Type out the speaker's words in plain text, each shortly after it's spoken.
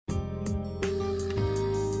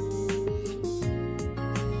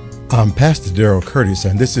I'm Pastor Darrell Curtis,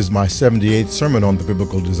 and this is my 78th sermon on the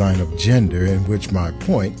biblical design of gender, in which my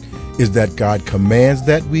point is that God commands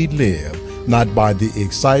that we live not by the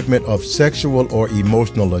excitement of sexual or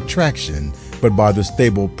emotional attraction, but by the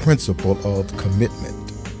stable principle of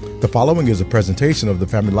commitment. The following is a presentation of the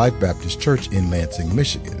Family Life Baptist Church in Lansing,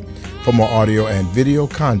 Michigan. For more audio and video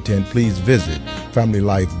content, please visit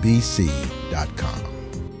FamilyLifeBC.com.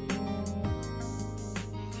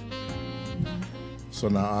 So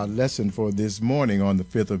now our lesson for this morning on the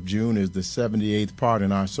 5th of June is the 78th part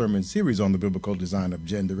in our sermon series on the biblical design of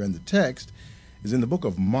gender. And the text is in the book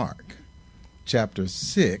of Mark, chapter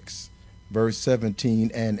 6, verse 17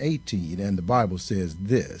 and 18. And the Bible says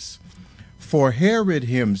this: "For Herod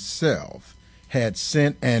himself had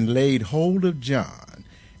sent and laid hold of John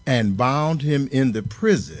and bound him in the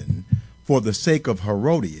prison for the sake of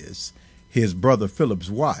Herodias, his brother Philip's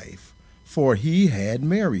wife, for he had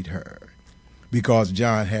married her. Because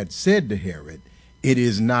John had said to Herod, 'It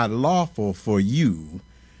is not lawful for you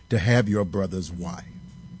to have your brother's wife.'"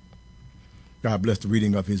 God bless the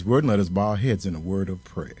reading of his word, and let us bow our heads in a word of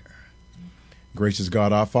prayer. Gracious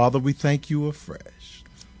God, our Father, we thank you afresh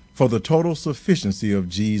for the total sufficiency of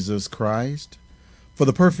Jesus Christ, for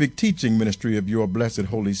the perfect teaching ministry of your blessed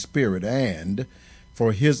Holy Spirit, and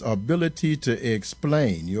for his ability to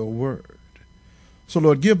explain your word. So,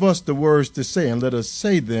 Lord, give us the words to say, and let us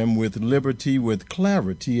say them with liberty, with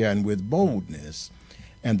clarity, and with boldness,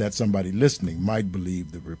 and that somebody listening might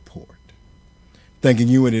believe the report. Thanking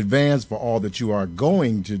you in advance for all that you are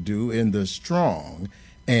going to do in the strong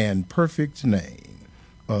and perfect name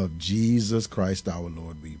of Jesus Christ our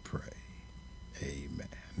Lord, we pray. Amen.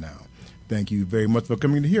 Now, thank you very much for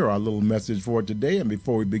coming to hear our little message for today. And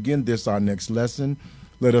before we begin our next lesson,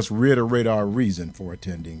 let us reiterate our reason for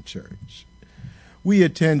attending church. We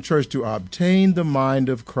attend church to obtain the mind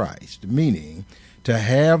of Christ, meaning to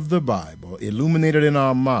have the Bible illuminated in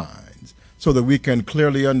our minds so that we can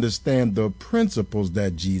clearly understand the principles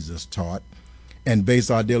that Jesus taught and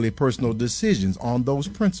base our daily personal decisions on those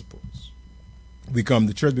principles. We come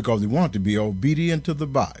to church because we want to be obedient to the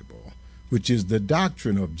Bible, which is the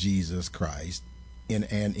doctrine of Jesus Christ, in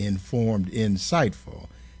an informed, insightful,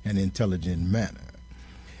 and intelligent manner.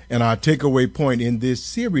 And our takeaway point in this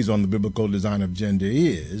series on the biblical design of gender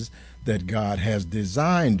is that God has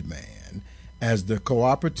designed man as the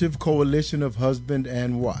cooperative coalition of husband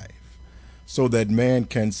and wife so that man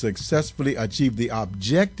can successfully achieve the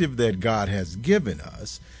objective that God has given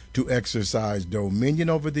us to exercise dominion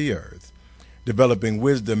over the earth, developing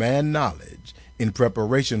wisdom and knowledge in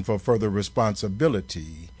preparation for further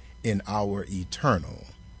responsibility in our eternal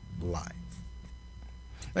life.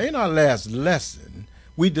 Now, in our last lesson,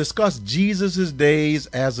 we discussed Jesus' days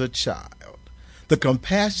as a child, the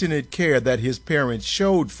compassionate care that his parents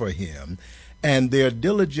showed for him, and their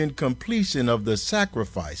diligent completion of the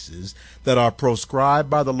sacrifices that are proscribed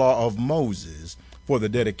by the law of Moses for the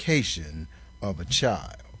dedication of a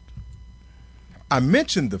child. I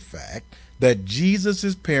mentioned the fact that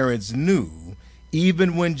Jesus' parents knew,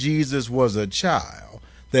 even when Jesus was a child,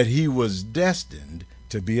 that he was destined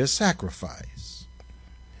to be a sacrifice.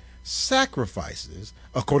 Sacrifices,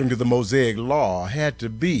 according to the Mosaic law, had to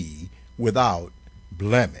be without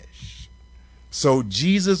blemish. So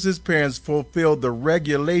Jesus' parents fulfilled the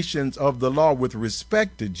regulations of the law with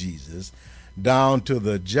respect to Jesus down to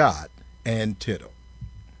the jot and tittle.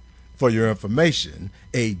 For your information,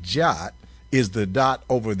 a jot is the dot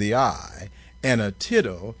over the I, and a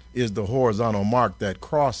tittle is the horizontal mark that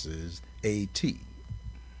crosses a T.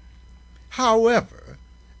 However,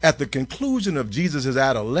 at the conclusion of Jesus'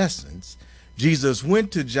 adolescence, Jesus went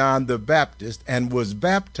to John the Baptist and was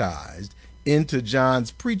baptized into John's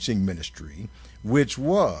preaching ministry, which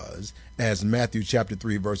was, as Matthew chapter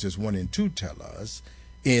 3 verses 1 and 2 tell us,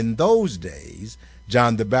 in those days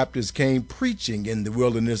John the Baptist came preaching in the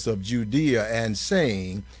wilderness of Judea and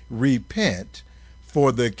saying, "Repent,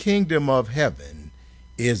 for the kingdom of heaven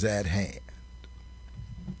is at hand."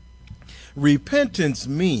 Repentance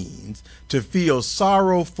means to feel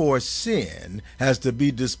sorrow for sin as to be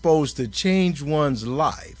disposed to change one's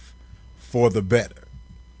life for the better.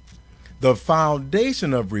 The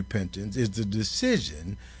foundation of repentance is the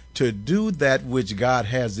decision to do that which God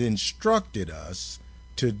has instructed us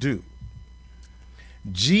to do.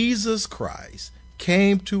 Jesus Christ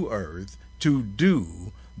came to earth to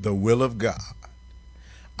do the will of God.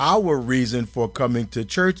 Our reason for coming to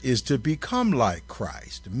church is to become like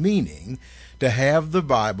Christ, meaning to have the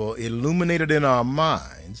Bible illuminated in our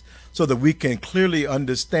minds so that we can clearly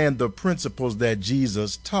understand the principles that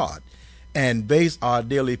Jesus taught and base our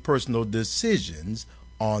daily personal decisions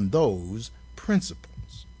on those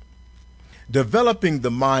principles. Developing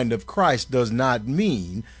the mind of Christ does not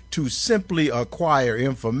mean to simply acquire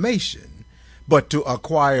information, but to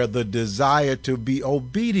acquire the desire to be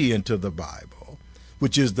obedient to the Bible,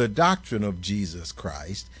 which is the doctrine of Jesus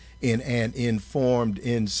Christ, in an informed,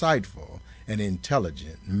 insightful, and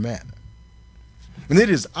intelligent manner. And it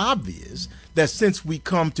is obvious that since we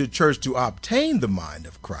come to church to obtain the mind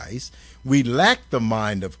of Christ, we lack the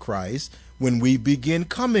mind of Christ when we begin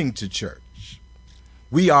coming to church.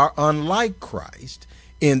 We are unlike Christ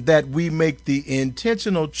in that we make the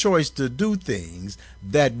intentional choice to do things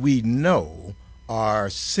that we know are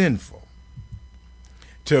sinful.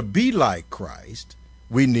 To be like Christ,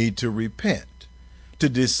 we need to repent, to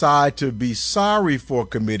decide to be sorry for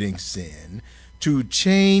committing sin, to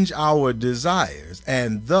change our desires,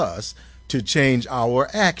 and thus to change our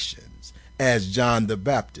actions, as John the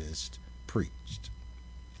Baptist preached.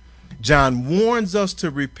 John warns us to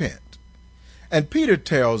repent, and Peter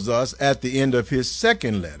tells us at the end of his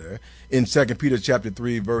second letter, in 2 Peter chapter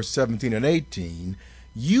 3, verse 17 and 18,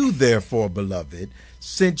 "You therefore, beloved,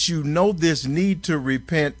 since you know this need to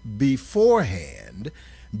repent beforehand,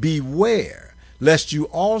 beware lest you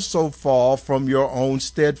also fall from your own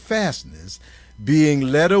steadfastness, being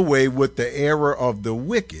led away with the error of the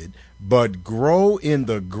wicked, but grow in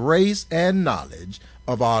the grace and knowledge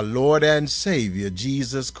of our Lord and Savior,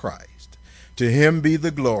 Jesus Christ. To him be the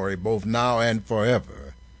glory both now and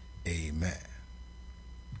forever. Amen."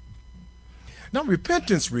 Now,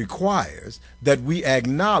 repentance requires that we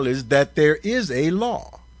acknowledge that there is a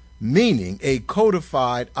law, meaning a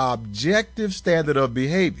codified objective standard of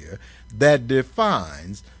behavior that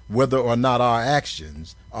defines whether or not our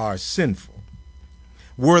actions are sinful.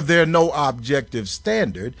 Were there no objective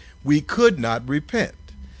standard, we could not repent,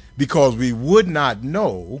 because we would not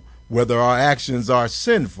know whether our actions are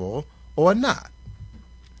sinful or not.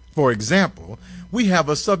 For example, we have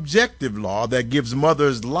a subjective law that gives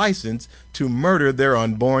mothers license to murder their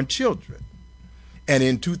unborn children. And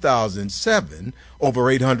in 2007,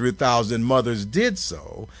 over 800,000 mothers did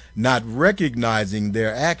so, not recognizing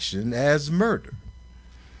their action as murder.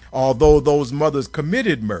 Although those mothers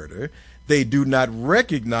committed murder, they do not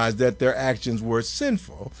recognize that their actions were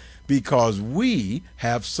sinful, because we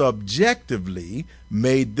have subjectively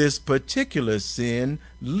made this particular sin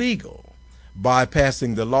legal,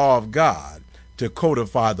 bypassing the law of God to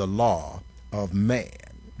codify the law of man.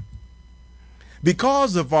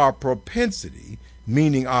 Because of our propensity,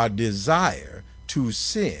 meaning our desire to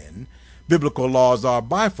sin, biblical laws are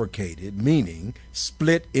bifurcated, meaning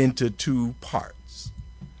split into two parts.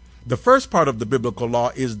 The first part of the biblical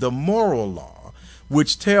law is the moral law,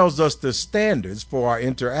 which tells us the standards for our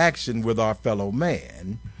interaction with our fellow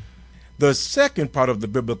man. The second part of the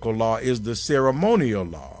biblical law is the ceremonial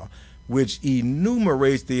law, which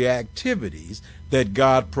enumerates the activities that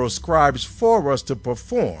God prescribes for us to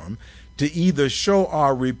perform to either show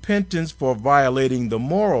our repentance for violating the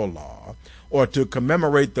moral law or to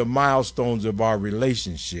commemorate the milestones of our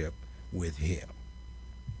relationship with Him.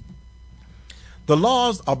 The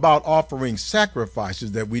laws about offering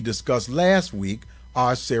sacrifices that we discussed last week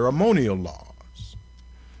are ceremonial laws.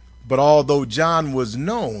 But although John was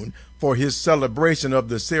known for his celebration of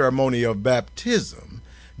the ceremony of baptism,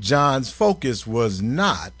 John's focus was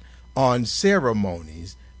not on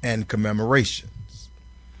ceremonies and commemorations.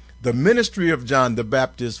 The ministry of John the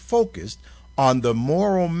Baptist focused on the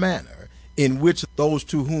moral manner in which those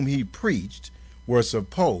to whom he preached were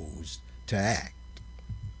supposed to act.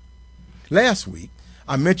 Last week,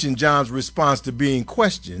 I mentioned John's response to being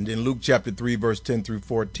questioned in Luke chapter 3, verse 10 through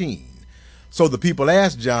 14. So the people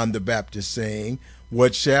asked John the Baptist, saying,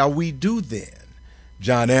 "What shall we do then?"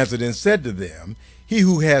 John answered and said to them, "He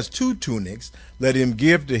who has 2 tunics, let him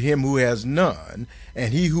give to him who has none,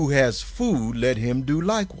 and he who has food, let him do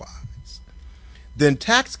likewise." Then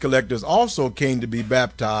tax collectors also came to be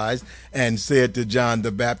baptized and said to John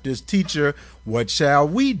the Baptist, "Teacher, what shall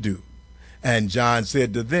we do?" And John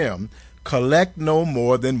said to them, "Collect no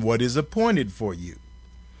more than what is appointed for you."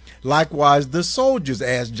 Likewise the soldiers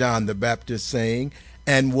asked John the Baptist, saying,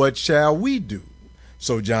 "And what shall we do?"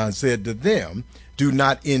 So John said to them, "Do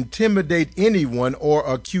not intimidate anyone or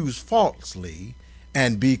accuse falsely,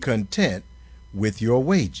 and be content with your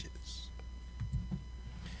wages."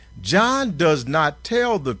 John does not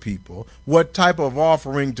tell the people what type of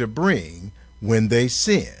offering to bring when they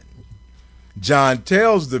sin. John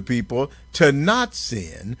tells the people to not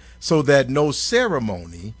sin so that no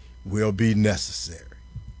ceremony will be necessary.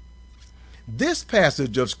 This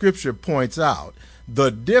passage of Scripture points out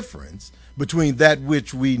the difference between that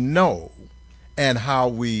which we know and how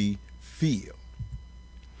we feel.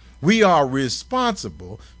 We are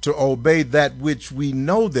responsible to obey that which we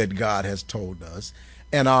know that God has told us,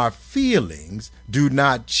 and our feelings do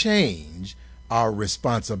not change our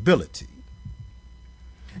responsibility.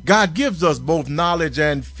 God gives us both knowledge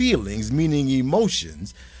and feelings, meaning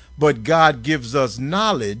emotions, but God gives us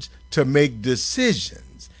knowledge to make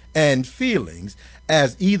decisions and feelings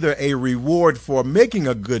as either a reward for making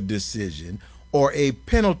a good decision or a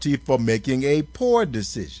penalty for making a poor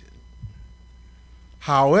decision.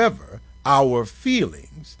 However, our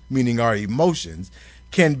feelings, meaning our emotions,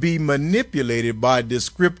 can be manipulated by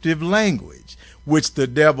descriptive language, which the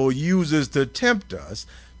devil uses to tempt us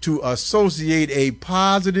to associate a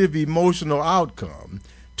positive emotional outcome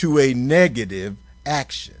to a negative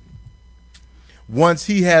action. Once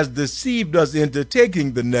he has deceived us into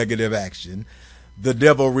taking the negative action, the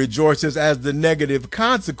devil rejoices as the negative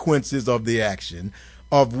consequences of the action,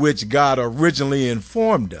 of which God originally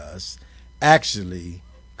informed us, actually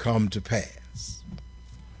come to pass.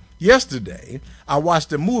 Yesterday, I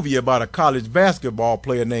watched a movie about a college basketball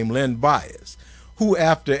player named Len Bias, who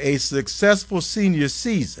after a successful senior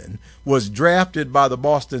season was drafted by the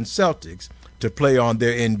Boston Celtics to play on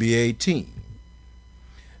their NBA team.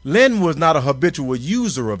 Len was not a habitual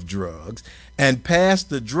user of drugs and passed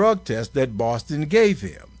the drug test that Boston gave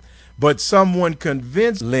him, but someone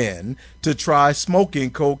convinced Len to try smoking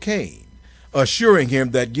cocaine, assuring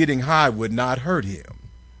him that getting high would not hurt him.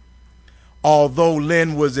 Although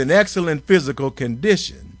Len was in excellent physical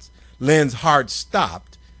conditions, Len's heart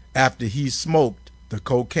stopped after he smoked the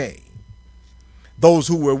cocaine. Those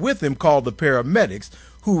who were with him called the paramedics,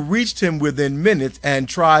 who reached him within minutes and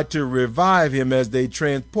tried to revive him as they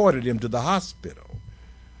transported him to the hospital.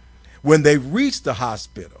 When they reached the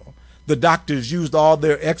hospital, the doctors used all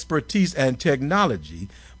their expertise and technology,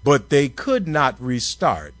 but they could not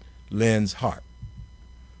restart Len's heart.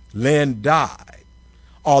 Len died,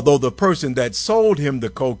 although the person that sold him the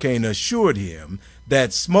cocaine assured him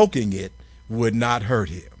that smoking it would not hurt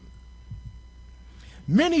him.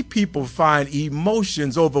 Many people find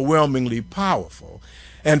emotions overwhelmingly powerful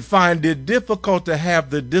and find it difficult to have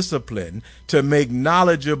the discipline to make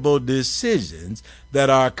knowledgeable decisions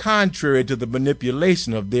that are contrary to the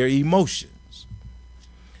manipulation of their emotions.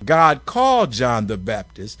 God called John the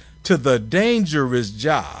Baptist to the dangerous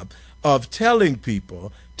job of telling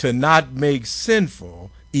people to not make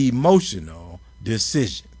sinful emotional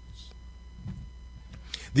decisions.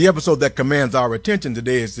 The episode that commands our attention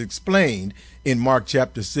today is explained in Mark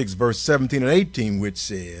chapter 6, verse 17 and 18, which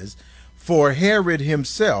says, "For Herod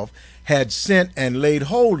himself had sent and laid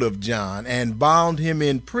hold of John and bound him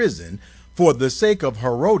in prison for the sake of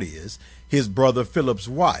Herodias, his brother Philip's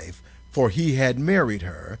wife, for he had married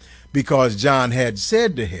her, because John had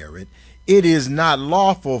said to Herod, 'It is not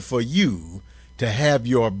lawful for you to have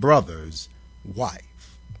your brother's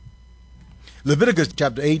wife.'" Leviticus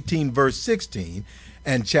chapter 18, verse 16,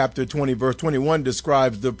 and chapter 20, verse 21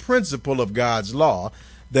 describes the principle of God's law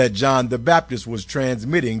that John the Baptist was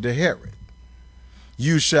transmitting to Herod.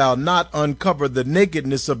 "You shall not uncover the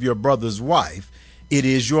nakedness of your brother's wife. It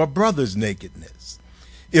is your brother's nakedness.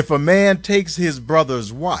 If a man takes his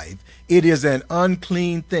brother's wife, it is an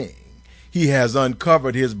unclean thing. He has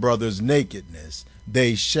uncovered his brother's nakedness.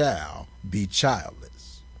 They shall be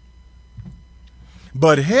childless."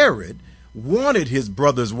 But Herod wanted his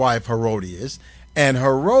brother's wife Herodias, and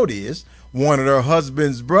Herodias wanted her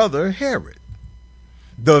husband's brother Herod.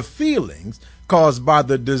 The feelings caused by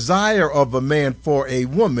the desire of a man for a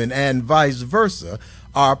woman and vice versa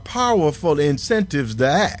are powerful incentives to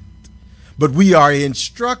act, but we are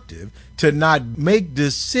instructed to not make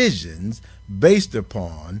decisions based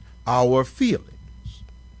upon our feelings.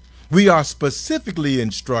 We are specifically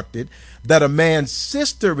instructed that a man's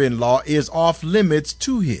sister-in-law is off limits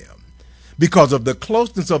to him. Because of the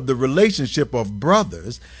closeness of the relationship of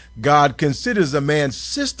brothers, God considers a man's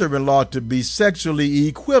sister-in-law to be sexually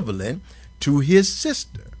equivalent to his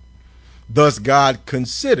sister. Thus, God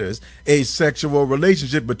considers a sexual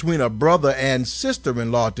relationship between a brother and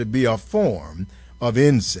sister-in-law to be a form of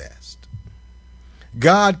incest.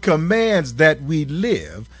 God commands that we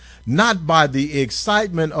live not by the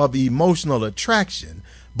excitement of emotional attraction,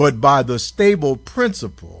 but by the stable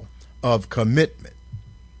principle of commitment.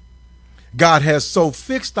 God has so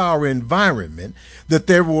fixed our environment that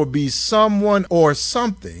there will be someone or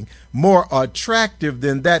something more attractive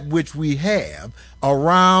than that which we have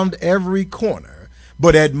around every corner,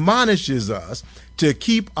 but admonishes us to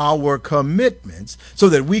keep our commitments so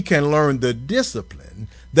that we can learn the discipline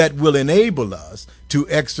that will enable us to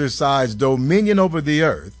exercise dominion over the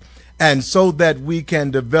earth, and so that we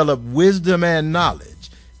can develop wisdom and knowledge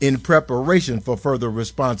in preparation for further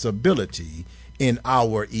responsibility in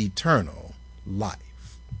our eternal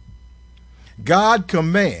life. God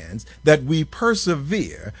commands that we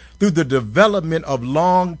persevere through the development of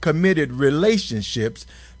long committed relationships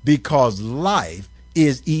because life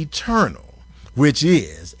is eternal, which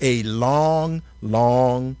is a long,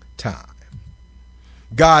 long time.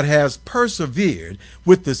 God has persevered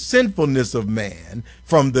with the sinfulness of man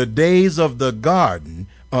from the days of the garden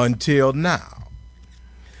until now.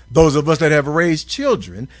 Those of us that have raised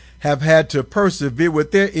children have had to persevere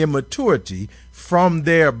with their immaturity from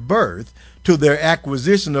their birth to their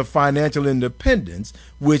acquisition of financial independence,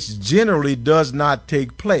 which generally does not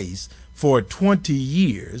take place for 20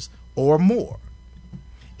 years or more.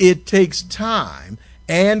 It takes time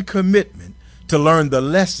and commitment to learn the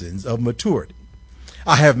lessons of maturity.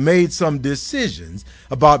 I have made some decisions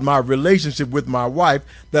about my relationship with my wife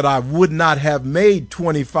that I would not have made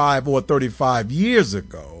 25 or 35 years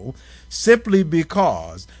ago, simply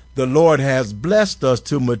because the Lord has blessed us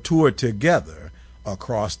to mature together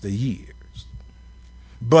across the years.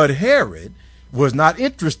 But Herod was not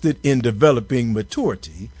interested in developing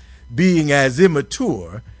maturity, being as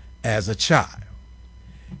immature as a child.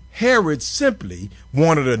 Herod simply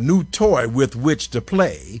wanted a new toy with which to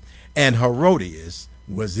play, and Herodias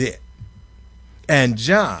was it. And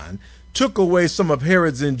John took away some of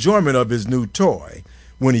Herod's enjoyment of his new toy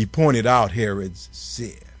when he pointed out Herod's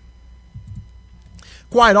sin.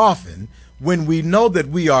 Quite often, when we know that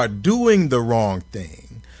we are doing the wrong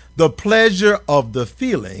thing, the pleasure of the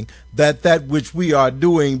feeling that that which we are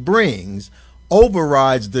doing brings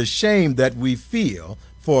overrides the shame that we feel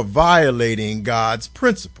for violating God's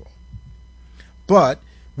principle. But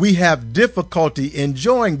we have difficulty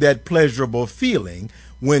enjoying that pleasurable feeling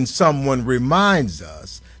when someone reminds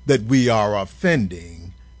us that we are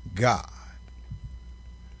offending God.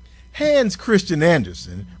 Hans Christian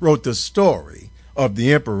Andersen wrote the story of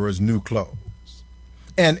the emperor's new clothes.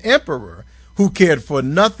 An emperor who cared for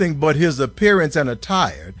nothing but his appearance and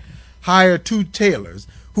attire hired 2 tailors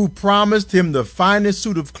who promised him the finest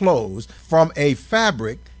suit of clothes from a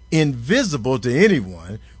fabric invisible to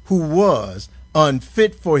anyone who was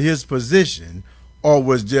unfit for his position or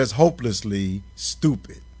was just hopelessly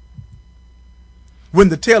stupid. When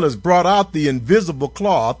the tailors brought out the invisible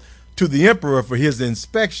cloth to the emperor for his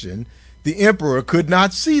inspection, the emperor could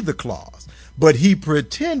not see the cloth, but he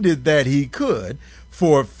pretended that he could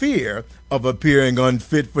for fear of appearing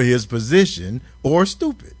unfit for his position or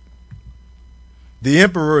stupid. The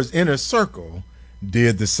emperor's inner circle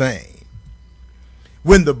did the same.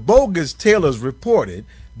 When the bogus tailors reported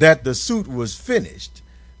that the suit was finished,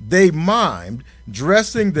 they mimed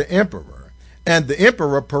dressing the emperor, and the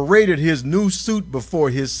emperor paraded his new suit before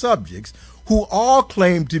his subjects, who all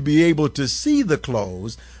claimed to be able to see the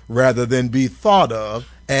clothes rather than be thought of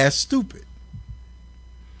as stupid.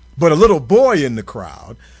 But a little boy in the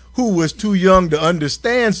crowd, who was too young to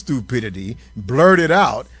understand stupidity, blurted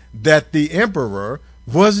out that the emperor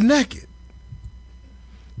was naked.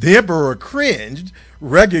 The emperor cringed,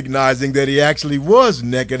 recognizing that he actually was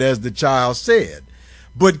naked, as the child said,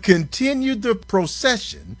 but continued the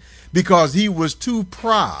procession because he was too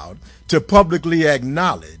proud to publicly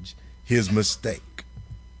acknowledge his mistake.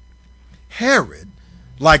 Herod,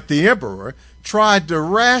 like the emperor, tried to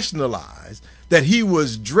rationalize that he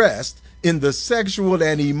was dressed in the sexual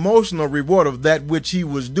and emotional reward of that which he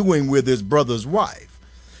was doing with his brother's wife.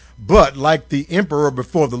 But like the emperor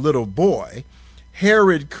before the little boy,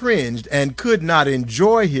 Herod cringed and could not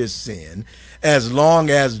enjoy his sin as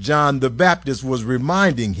long as John the Baptist was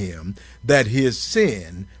reminding him that his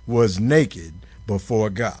sin was naked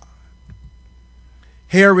before God.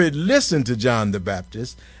 Herod listened to John the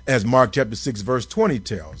Baptist, as Mark chapter 6 verse 20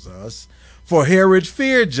 tells us, for Herod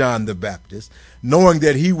feared John the Baptist, knowing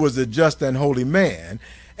that he was a just and holy man,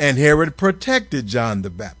 and Herod protected John the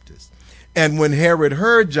Baptist. And when Herod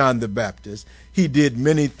heard John the Baptist, he did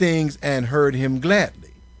many things and heard him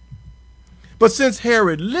gladly. But since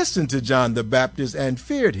Herod listened to John the Baptist and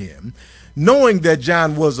feared him, knowing that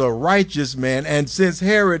John was a righteous man, and since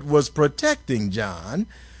Herod was protecting John,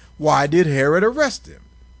 why did Herod arrest him?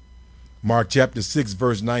 Mark chapter 6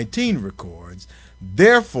 verse 19 records,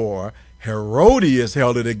 therefore Herodias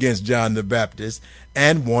held it against John the Baptist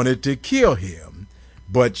and wanted to kill him,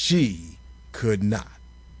 but she could not.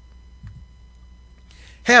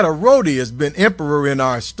 Had Herodias been emperor in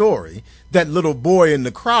our story, that little boy in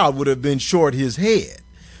the crowd would have been short his head,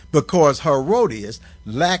 because Herodias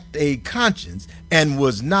lacked a conscience and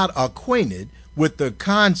was not acquainted with the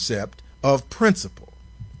concept of principle.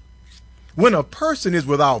 When a person is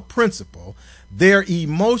without principle, their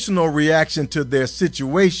emotional reaction to their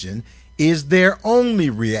situation is their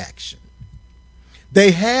only reaction.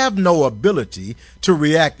 They have no ability to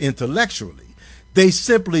react intellectually. They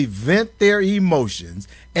simply vent their emotions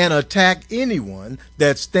and attack anyone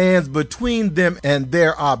that stands between them and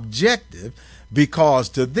their objective, because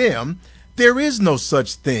to them, there is no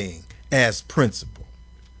such thing as principle.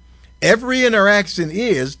 Every interaction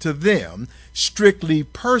is, to them, strictly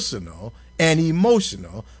personal and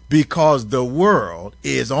emotional, because the world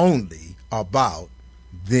is only about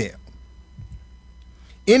them.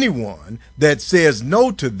 Anyone that says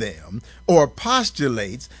no to them or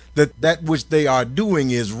postulates that that which they are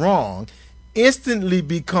doing is wrong instantly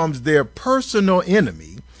becomes their personal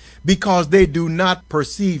enemy, because they do not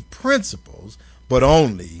perceive principles but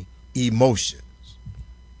only emotions.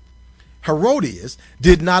 Herodias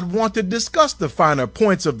did not want to discuss the finer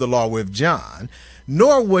points of the law with John,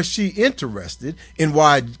 nor was she interested in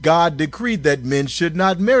why God decreed that men should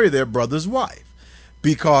not marry their brother's wife,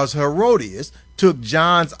 because Herodias took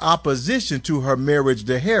John's opposition to her marriage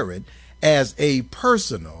to Herod as a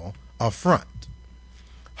personal affront.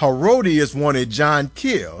 Herodias wanted John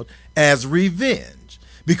killed as revenge,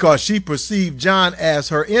 because she perceived John as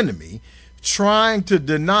her enemy, trying to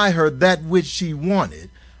deny her that which she wanted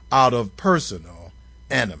out of personal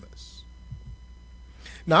animus.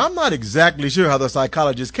 Now, I'm not exactly sure how the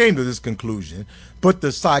psychologists came to this conclusion, but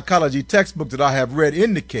the psychology textbook that I have read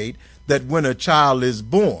indicate that when a child is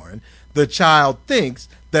born, the child thinks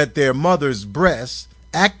that their mother's breast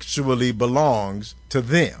actually belongs to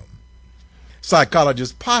them.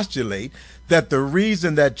 Psychologists postulate that the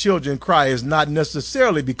reason that children cry is not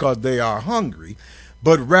necessarily because they are hungry,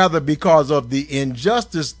 but rather because of the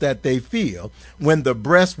injustice that they feel when the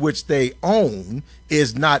breast which they own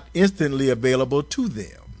is not instantly available to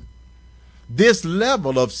them. This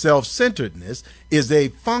level of self-centeredness is a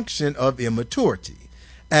function of immaturity,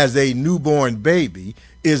 as a newborn baby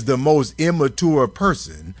is the most immature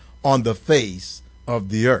person on the face of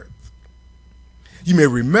the earth. You may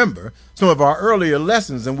remember some of our earlier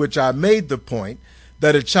lessons in which I made the point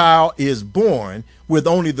that a child is born with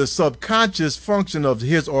only the subconscious function of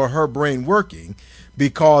his or her brain working,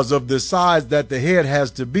 because of the size that the head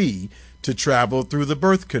has to be to travel through the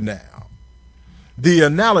birth canal. The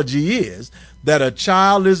analogy is that a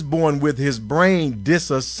child is born with his brain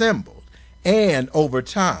disassembled, and over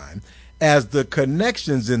time, as the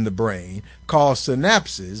connections in the brain, called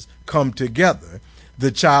synapses, come together,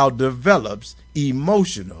 the child develops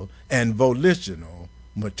emotional and volitional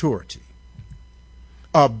maturity.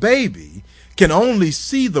 A baby can only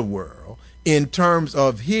see the world in terms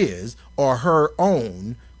of his or her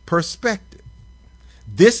own perspective.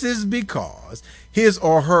 This is because his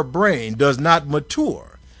or her brain does not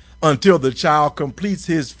mature until the child completes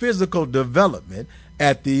his physical development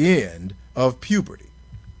at the end of puberty.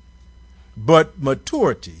 But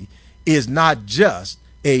maturity is not just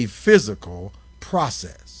a physical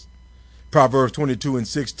process. Proverbs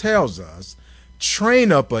 22:6 tells us,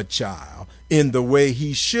 "Train up a child in the way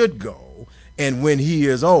he should go, and when he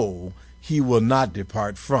is old, he will not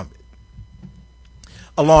depart from it."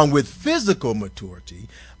 Along with physical maturity,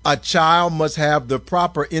 a child must have the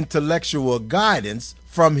proper intellectual guidance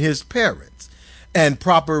from his parents and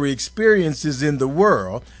proper experiences in the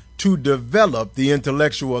world to develop the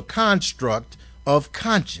intellectual construct of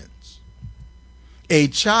conscience. A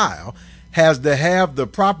child has to have the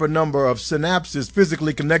proper number of synapses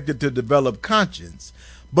physically connected to develop conscience,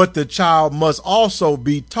 but the child must also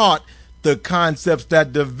be taught the concepts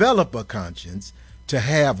that develop a conscience to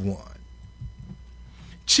have one.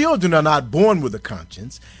 Children are not born with a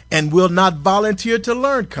conscience and will not volunteer to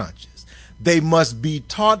learn conscience. They must be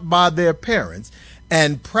taught by their parents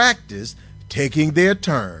and practice taking their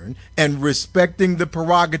turn and respecting the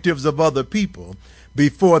prerogatives of other people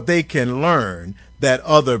before they can learn that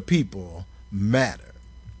other people matter.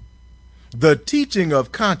 The teaching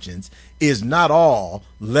of conscience is not all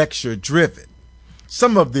lecture driven.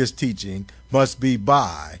 Some of this teaching must be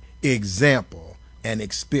by example and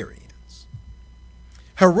experience.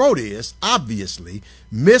 Herodias obviously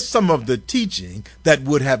missed some of the teaching that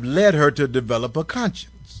would have led her to develop a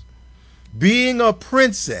conscience. Being a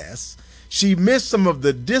princess, she missed some of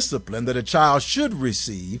the discipline that a child should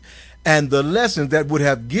receive and the lessons that would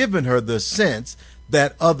have given her the sense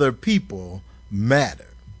that other people matter.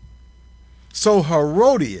 So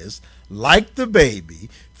Herodias, like the baby,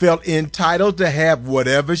 felt entitled to have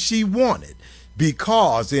whatever she wanted,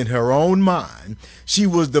 because in her own mind, she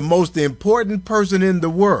was the most important person in the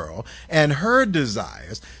world, and her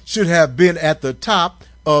desires should have been at the top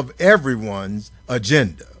of everyone's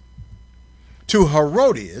agenda. To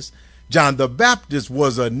Herodias, John the Baptist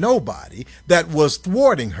was a nobody that was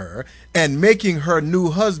thwarting her and making her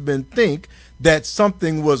new husband think that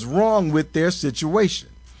something was wrong with their situation,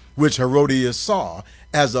 which Herodias saw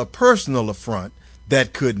as a personal affront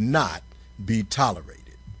that could not be tolerated.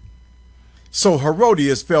 So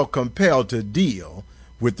Herodias felt compelled to deal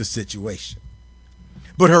with the situation.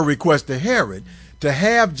 But her request to Herod to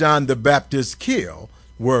have John the Baptist killed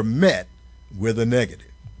were met with a negative.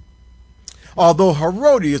 Although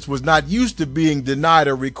Herodias was not used to being denied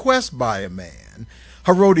a request by a man,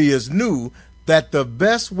 Herodias knew that the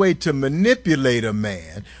best way to manipulate a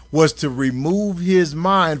man was to remove his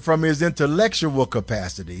mind from his intellectual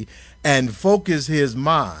capacity and focus his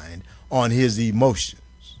mind on his emotions.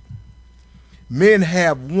 Men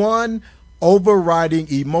have one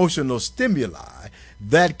overriding emotional stimuli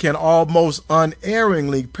that can almost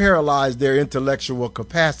unerringly paralyze their intellectual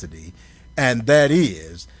capacity, and that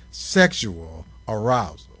is sexual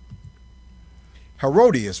arousal.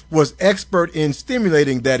 Herodias was expert in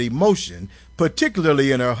stimulating that emotion,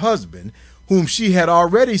 particularly in her husband, whom she had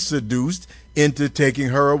already seduced into taking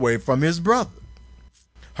her away from his brother.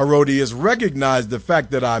 Herodias recognized the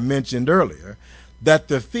fact that I mentioned earlier, that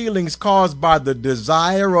the feelings caused by the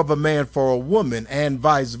desire of a man for a woman and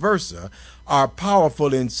vice versa are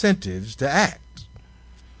powerful incentives to act.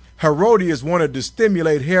 Herodias wanted to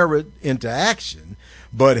stimulate Herod into action,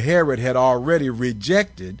 but Herod had already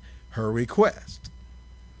rejected her request.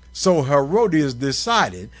 So Herodias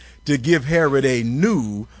decided to give Herod a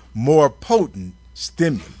new, more potent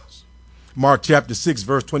stimulus. Mark chapter 6,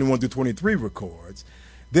 verse 21 through 23 records,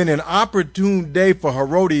 "Then an opportune day for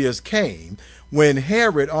Herodias came, when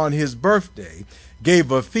Herod on his birthday gave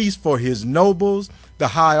a feast for his nobles, the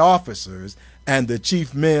high officers, and the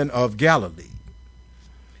chief men of Galilee.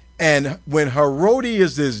 And when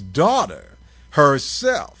Herodias' daughter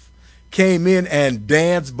herself came in and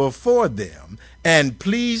danced before them and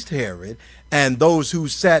pleased Herod and those who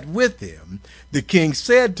sat with him, the king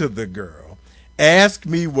said to the girl, 'Ask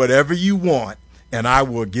me whatever you want, and I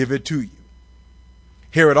will give it to you.'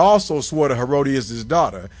 Herod also swore to Herodias'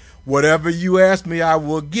 daughter, 'Whatever you ask me, I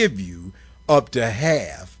will give you, up to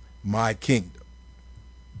half my kingdom.'"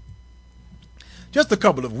 Just a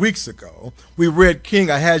couple of weeks ago, we read King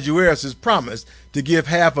Ahasuerus' promise to give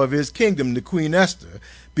half of his kingdom to Queen Esther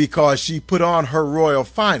because she put on her royal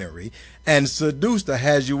finery and seduced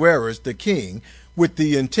Ahasuerus the king with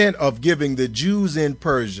the intent of giving the Jews in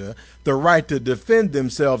Persia the right to defend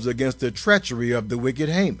themselves against the treachery of the wicked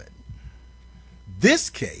Haman. This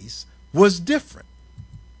case was different.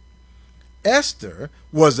 Esther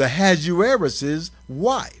was Ahasuerus'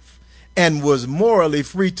 wife and was morally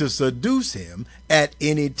free to seduce him at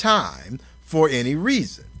any time for any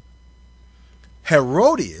reason.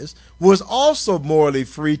 Herodias was also morally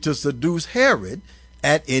free to seduce Herod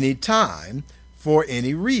at any time for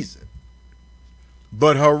any reason.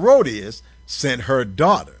 But Herodias sent her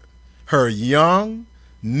daughter, her young,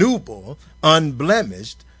 nubile,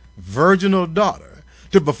 unblemished, virginal daughter,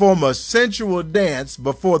 to perform a sensual dance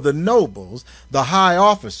before the nobles, the high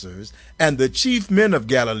officers, and the chief men of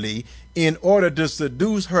Galilee in order to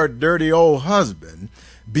seduce her dirty old husband,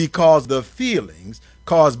 because the feelings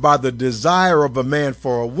caused by the desire of a man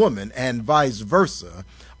for a woman and vice versa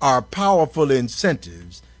are powerful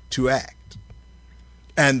incentives to act.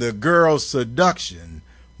 And the girl's seduction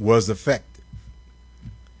was effective.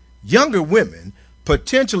 Younger women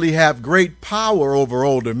potentially have great power over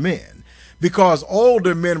older men, because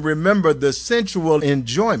older men remember the sensual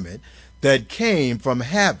enjoyment that came from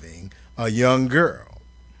having a young girl.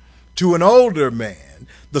 To an older man,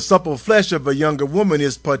 the supple flesh of a younger woman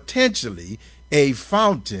is potentially a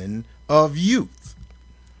fountain of youth.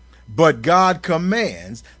 But God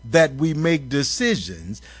commands that we make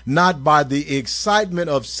decisions not by the excitement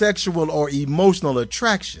of sexual or emotional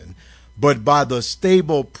attraction, but by the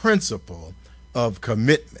stable principle of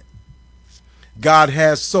commitment. God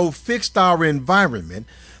has so fixed our environment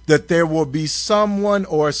that there will be someone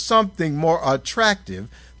or something more attractive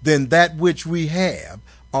than that which we have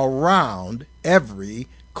around every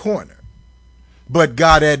corner. But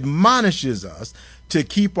God admonishes us to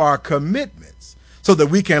keep our commitments so that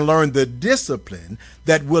we can learn the discipline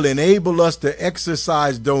that will enable us to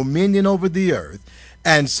exercise dominion over the earth,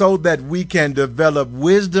 and so that we can develop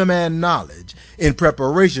wisdom and knowledge in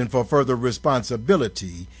preparation for further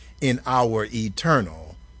responsibility in our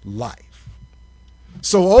eternal life.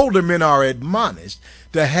 So older men are admonished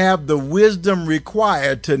to have the wisdom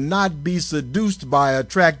required to not be seduced by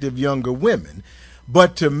attractive younger women,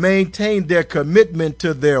 but to maintain their commitment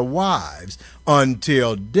to their wives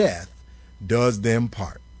until death does them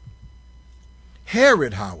part.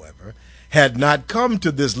 Herod, however, had not come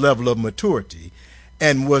to this level of maturity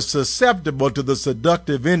and was susceptible to the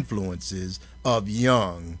seductive influences of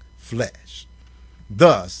young flesh.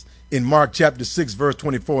 Thus, in Mark chapter 6, verse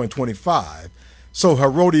 24 and 25, so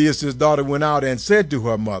Herodias' daughter went out and said to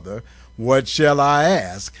her mother, "What shall I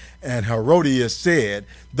ask?" And Herodias said,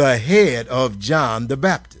 "The head of John the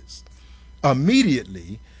Baptist."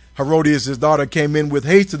 Immediately, Herodias' daughter came in with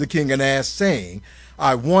haste to the king and asked, saying,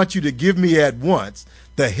 "I want you to give me at once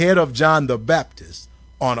the head of John the Baptist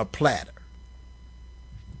on a platter."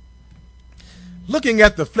 Looking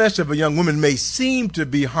at the flesh of a young woman may seem to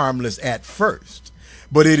be harmless at first,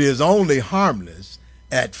 but it is only harmless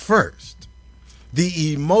at first.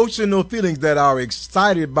 The emotional feelings that are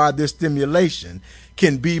excited by this stimulation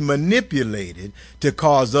can be manipulated to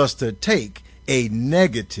cause us to take a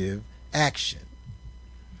negative action.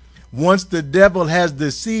 Once the devil has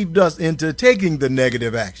deceived us into taking the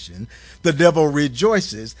negative action, the devil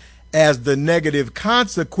rejoices as the negative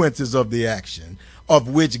consequences of the action of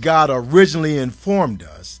which God originally informed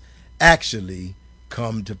us actually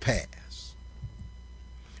come to pass.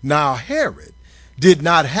 Now, Herod did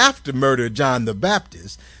not have to murder John the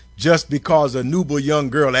Baptist just because a nubile young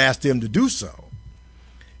girl asked him to do so.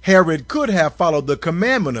 Herod could have followed the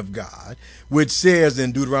commandment of God, which says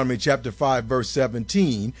in Deuteronomy chapter 5, verse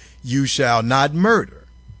 17, "You shall not murder."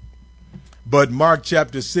 But Mark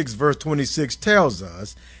chapter 6, verse 26 tells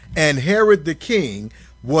us, "And Herod the king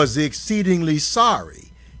was exceedingly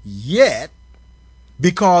sorry, yet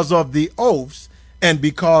because of the oaths and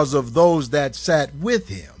because of those that sat with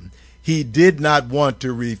him, he did not want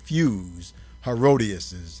to refuse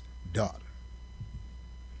Herodias' daughter."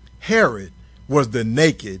 Herod was the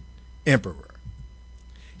naked emperor.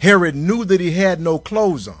 Herod knew that he had no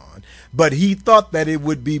clothes on, but he thought that it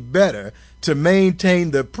would be better to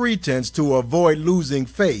maintain the pretense to avoid losing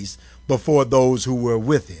face before those who were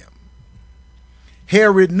with him.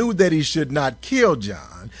 Herod knew that he should not kill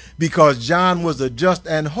John because John was a just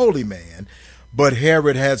and holy man, but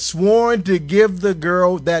Herod had sworn to give the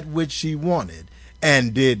girl that which she wanted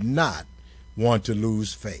and did not want to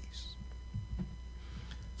lose face.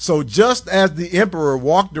 So just as the emperor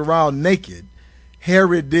walked around naked,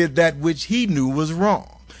 Herod did that which he knew was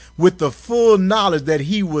wrong, with the full knowledge that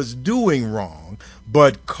he was doing wrong,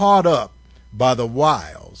 but caught up by the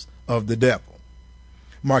wiles of the devil.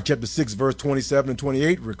 Mark chapter 6, verse 27 and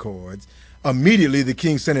 28 records, "Immediately the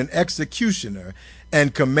king sent an executioner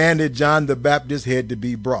and commanded John the Baptist's head to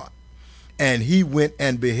be brought. And he went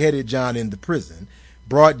and beheaded John in the prison,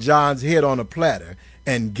 brought John's head on a platter,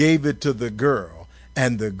 and gave it to the girl,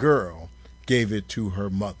 and the girl gave it to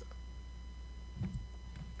her mother."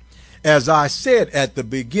 As I said at the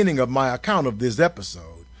beginning of my account of this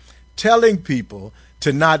episode, telling people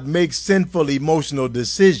to not make sinful emotional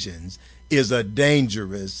decisions is a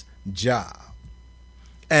dangerous job.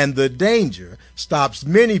 And the danger stops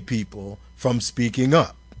many people from speaking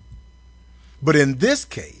up. But in this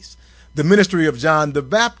case, the ministry of John the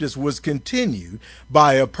Baptist was continued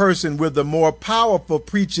by a person with a more powerful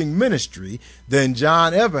preaching ministry than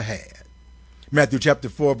John ever had. Matthew chapter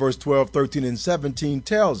 4, verse 12, 13, and 17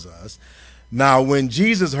 tells us, "Now when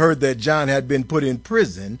Jesus heard that John had been put in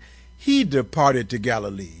prison, he departed to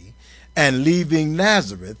Galilee, and leaving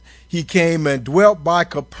Nazareth, he came and dwelt by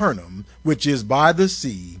Capernaum, which is by the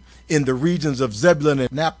sea, in the regions of Zebulun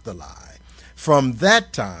and Naphtali. From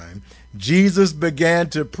that time, Jesus began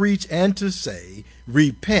to preach and to say,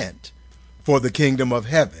 'Repent, for the kingdom of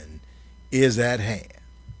heaven is at hand.'"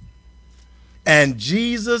 And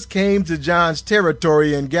Jesus came to John's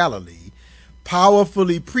territory in Galilee,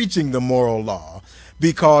 powerfully preaching the moral law,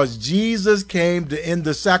 because Jesus came to end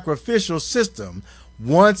the sacrificial system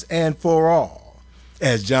once and for all.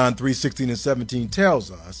 As John 3:16 and 17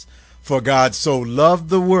 tells us, "For God so loved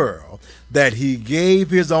the world that he gave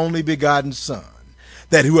his only begotten Son,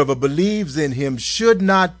 that whoever believes in him should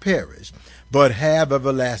not perish, but have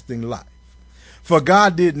everlasting life. For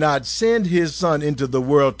God did not send his Son into the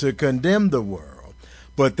world to condemn the world,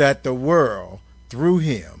 but that the world through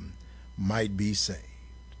him might be saved."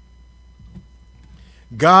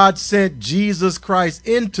 God sent Jesus Christ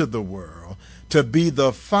into the world to be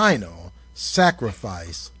the final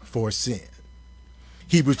sacrifice for sin.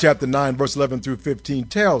 Hebrews chapter 9, verse 11 through 15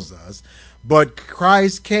 tells us, "But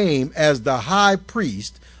Christ came as the high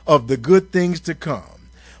priest of the good things to come,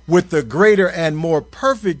 with the greater and more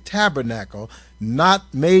perfect tabernacle,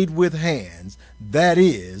 not made with hands, that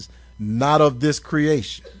is, not of this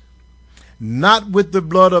creation. Not with the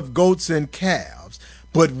blood of goats and calves,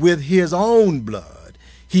 but with his own blood.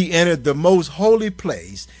 He entered the most holy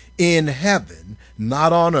place in heaven,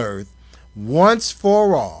 not on earth, once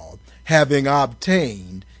for all, having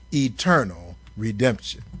obtained eternal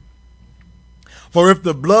redemption. For if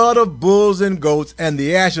the blood of bulls and goats and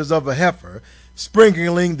the ashes of a heifer,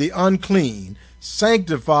 sprinkling the unclean,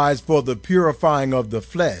 sanctifies for the purifying of the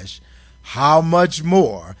flesh, how much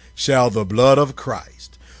more shall the blood of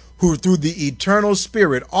Christ, who through the eternal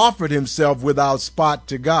Spirit offered himself without spot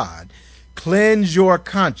to God, cleanse your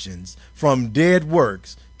conscience from dead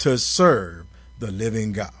works to serve the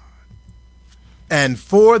living God. And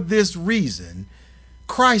for this reason,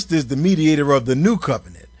 Christ is the mediator of the new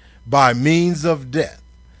covenant by means of death,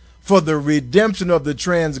 for the redemption of the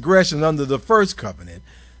transgression under the first covenant,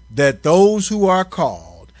 that those who are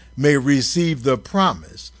called may receive the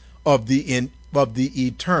promise of the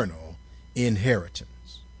eternal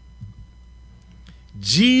inheritance.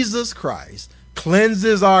 Jesus Christ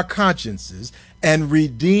cleanses our consciences and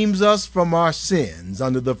redeems us from our sins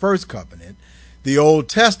under the first covenant, the Old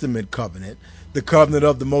Testament covenant, the covenant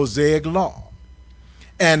of the Mosaic law.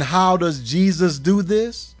 And how does Jesus do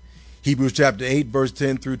this? Hebrews chapter 8, verse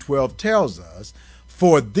 10 through 12 tells us,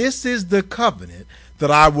 "For this is the covenant that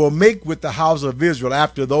I will make with the house of Israel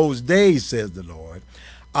after those days, says the Lord.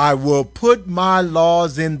 I will put my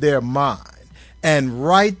laws in their mind and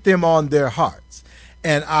write them on their hearts,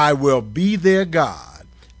 and I will be their God,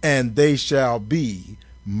 and they shall be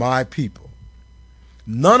my people.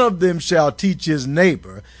 None of them shall teach his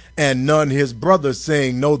neighbor, and none his brother,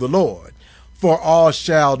 saying, Know the Lord. For all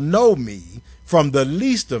shall know me, from the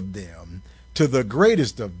least of them to the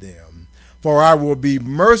greatest of them. For I will be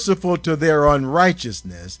merciful to their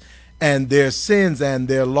unrighteousness, and their sins and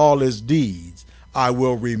their lawless deeds I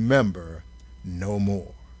will remember no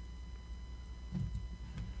more."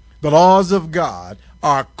 The laws of God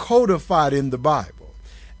are codified in the Bible,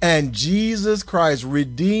 and Jesus Christ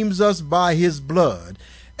redeems us by his blood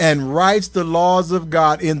and writes the laws of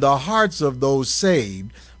God in the hearts of those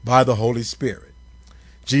saved by the Holy Spirit.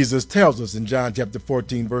 Jesus tells us in John chapter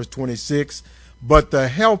 14, verse 26, "But the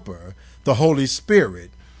Helper, the Holy Spirit,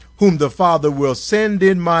 whom the Father will send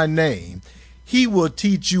in my name, he will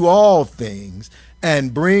teach you all things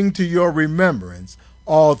and bring to your remembrance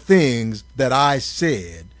all things that I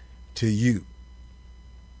said to you."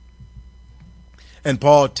 And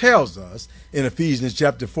Paul tells us in Ephesians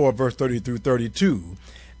chapter 4, verse 30 through 32,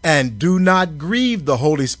 "And do not grieve the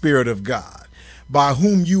Holy Spirit of God, by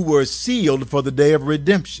whom you were sealed for the day of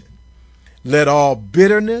redemption. Let all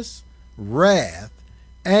bitterness, wrath,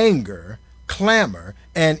 anger, clamor,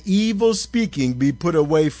 and evil speaking be put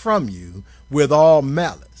away from you with all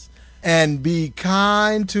malice, and be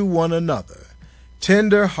kind to one another,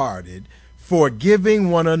 tender-hearted,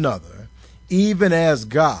 forgiving one another, even as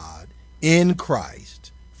God in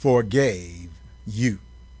Christ forgave you."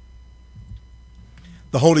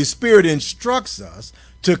 The Holy Spirit instructs us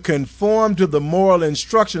to conform to the moral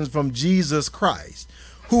instructions from Jesus Christ,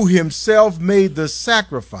 who himself made the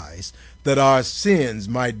sacrifice that our sins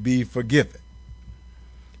might be forgiven.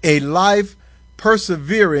 A life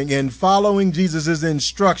persevering in following Jesus'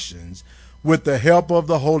 instructions with the help of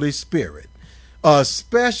the Holy Spirit,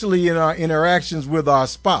 especially in our interactions with our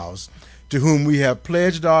spouse, to whom we have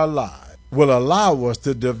pledged our lives, will allow us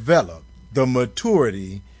to develop the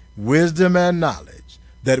maturity, wisdom, and knowledge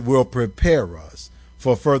that will prepare us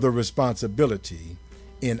for further responsibility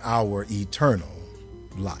in our eternal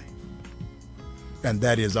life. And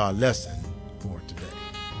that is our lesson for today.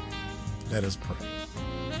 Let us pray.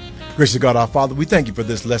 Gracious God, our Father, we thank you for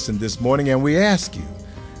this lesson this morning, and we ask you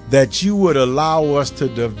that you would allow us to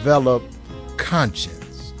develop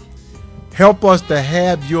conscience. Help us to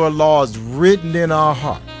have your laws written in our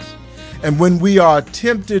hearts. And when we are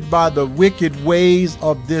tempted by the wicked ways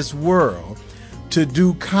of this world to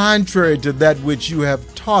do contrary to that which you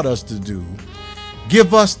have taught us to do,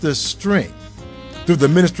 give us the strength through the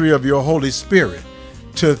ministry of your Holy Spirit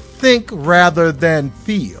to think rather than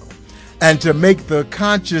feel, and to make the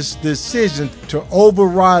conscious decision to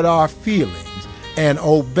override our feelings and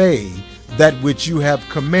obey that which you have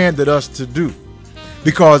commanded us to do.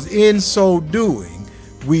 Because in so doing,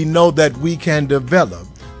 we know that we can develop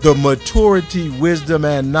the maturity, wisdom,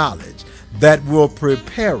 and knowledge that will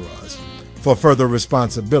prepare us for further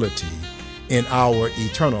responsibility in our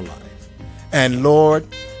eternal life. And Lord,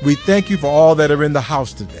 we thank you for all that are in the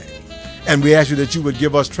house today. And we ask you that you would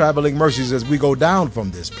give us traveling mercies as we go down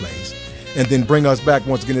from this place, and then bring us back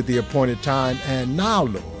once again at the appointed time. And now,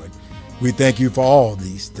 Lord, we thank you for all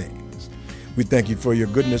these things. We thank you for your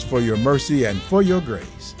goodness, for your mercy, and for your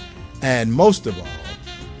grace. And most of all,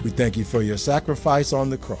 we thank you for your sacrifice on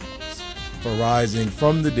the cross, for rising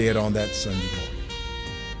from the dead on that Sunday morning.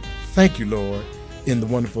 Thank you, Lord. In the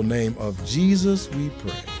wonderful name of Jesus, we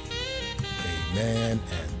pray. Amen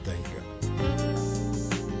and thank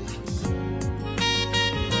God.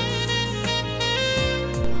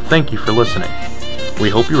 Thank you for listening. We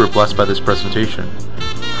hope you were blessed by this presentation.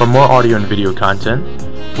 For more audio and video content,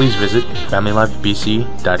 please visit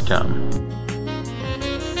FamilyLifeBC.com.